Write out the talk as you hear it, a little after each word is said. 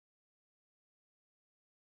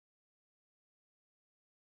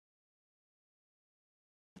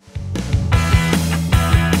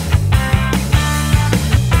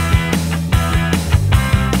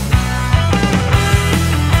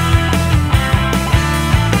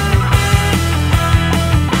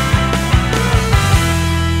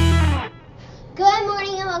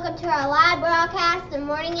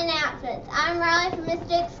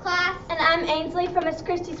I'm Ainsley from Miss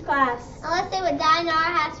Christie's class. Now let's see what Dinar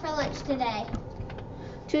has for lunch today.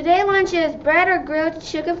 Today lunch is bread or grilled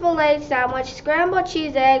chicken fillet sandwich, scrambled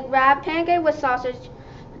cheese egg, wrap, pancake with sausage,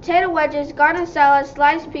 potato wedges, garden salad,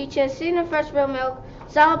 sliced peaches, seasoned fresh real milk,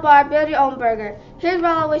 salad bar, build your own burger. Here's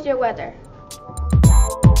Rella with your weather.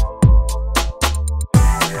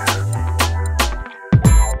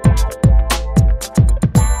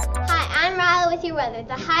 Hi, I'm Riley with your weather.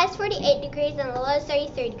 The high is 48 degrees and the low is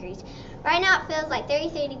 33 degrees. Right now it feels like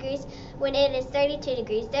 33 degrees when it is 32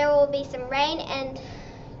 degrees. There will be some rain and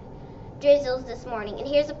drizzles this morning. And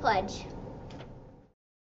here's a pledge.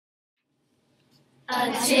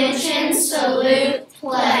 Attention, salute,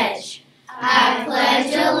 pledge. I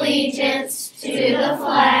pledge allegiance to the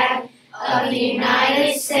flag of the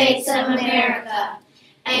United States of America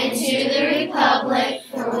and to the republic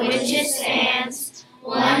for which it stands,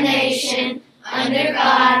 one nation, under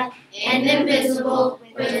God, indivisible,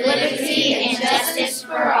 with liberty and justice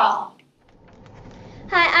for all.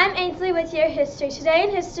 Hi, I'm Ainsley with your history. Today in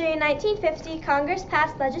history, in 1950, Congress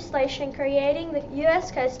passed legislation creating the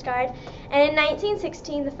U.S. Coast Guard, and in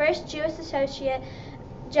 1916, the first Jewish Associate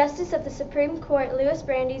Justice of the Supreme Court, Louis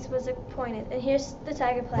Brandeis, was appointed. And here's the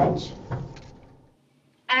Tiger Pledge.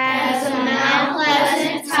 As a Mount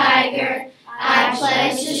Pleasant tiger, I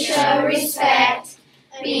pledge to show respect,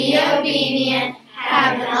 be obedient,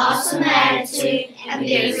 have an awesome attitude, and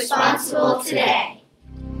be responsible today.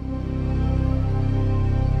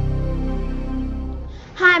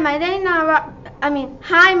 Hi, my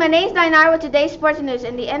name's Dinar with today's sports news.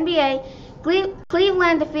 In the NBA,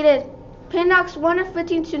 Cleveland defeated Canucks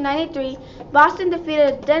 115-93. Boston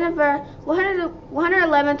defeated Denver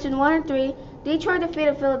 111-103. Detroit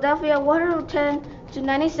defeated Philadelphia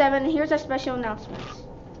 110-97. Here's our special announcements.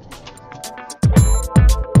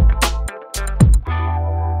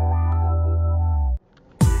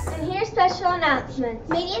 Special announcements.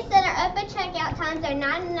 Media Center open checkout times are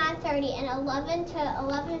 9 to 9:30 and 11 to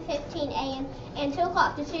 11:15 a.m. and 2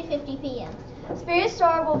 o'clock to 2:50 p.m. Spirit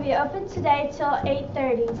Store will be open today till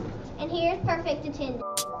 8:30. And here's perfect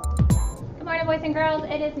attendance. Good morning, boys and girls.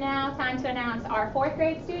 It is now time to announce our 4th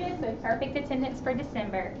grade students with perfect attendance for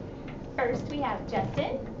December. First, we have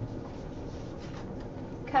Justin,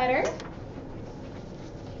 Cutter,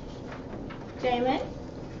 Jalen,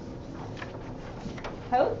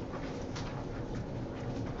 Hope,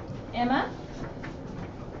 Emma,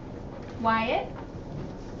 Wyatt,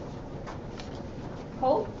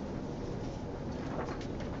 Hope,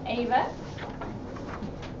 Ava,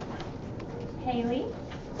 Haley,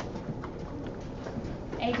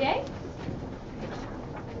 AJ,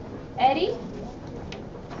 Eddie,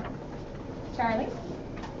 Charlie,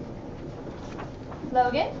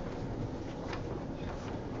 Logan,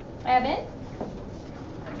 Evan,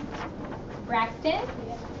 Braxton,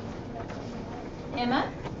 Emma,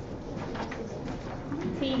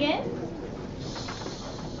 Tegan,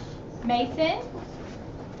 Mason,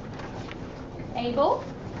 Abel,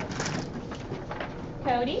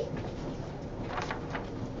 Cody,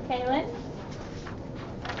 Kaylin,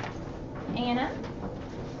 Anna,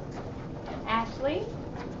 Ashley,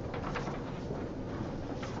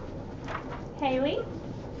 Haley,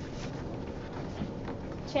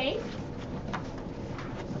 Chase,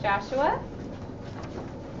 Joshua,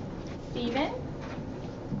 Stephen,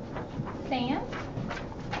 Sam,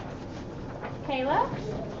 Kayla,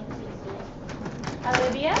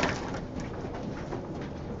 Olivia,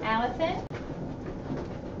 Allison,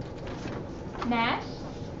 Nash,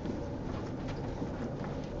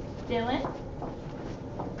 Dylan,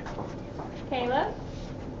 Caleb,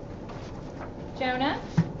 Jonah,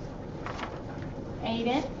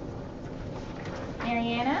 Aiden,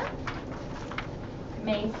 Mariana,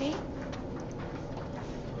 Macy,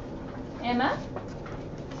 Emma,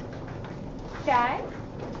 Sky,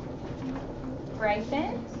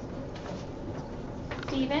 Bryson,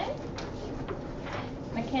 Stephen,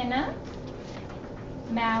 McKenna,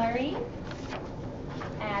 Mallory,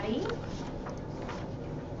 Addie,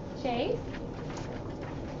 Chase,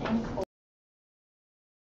 and Cole.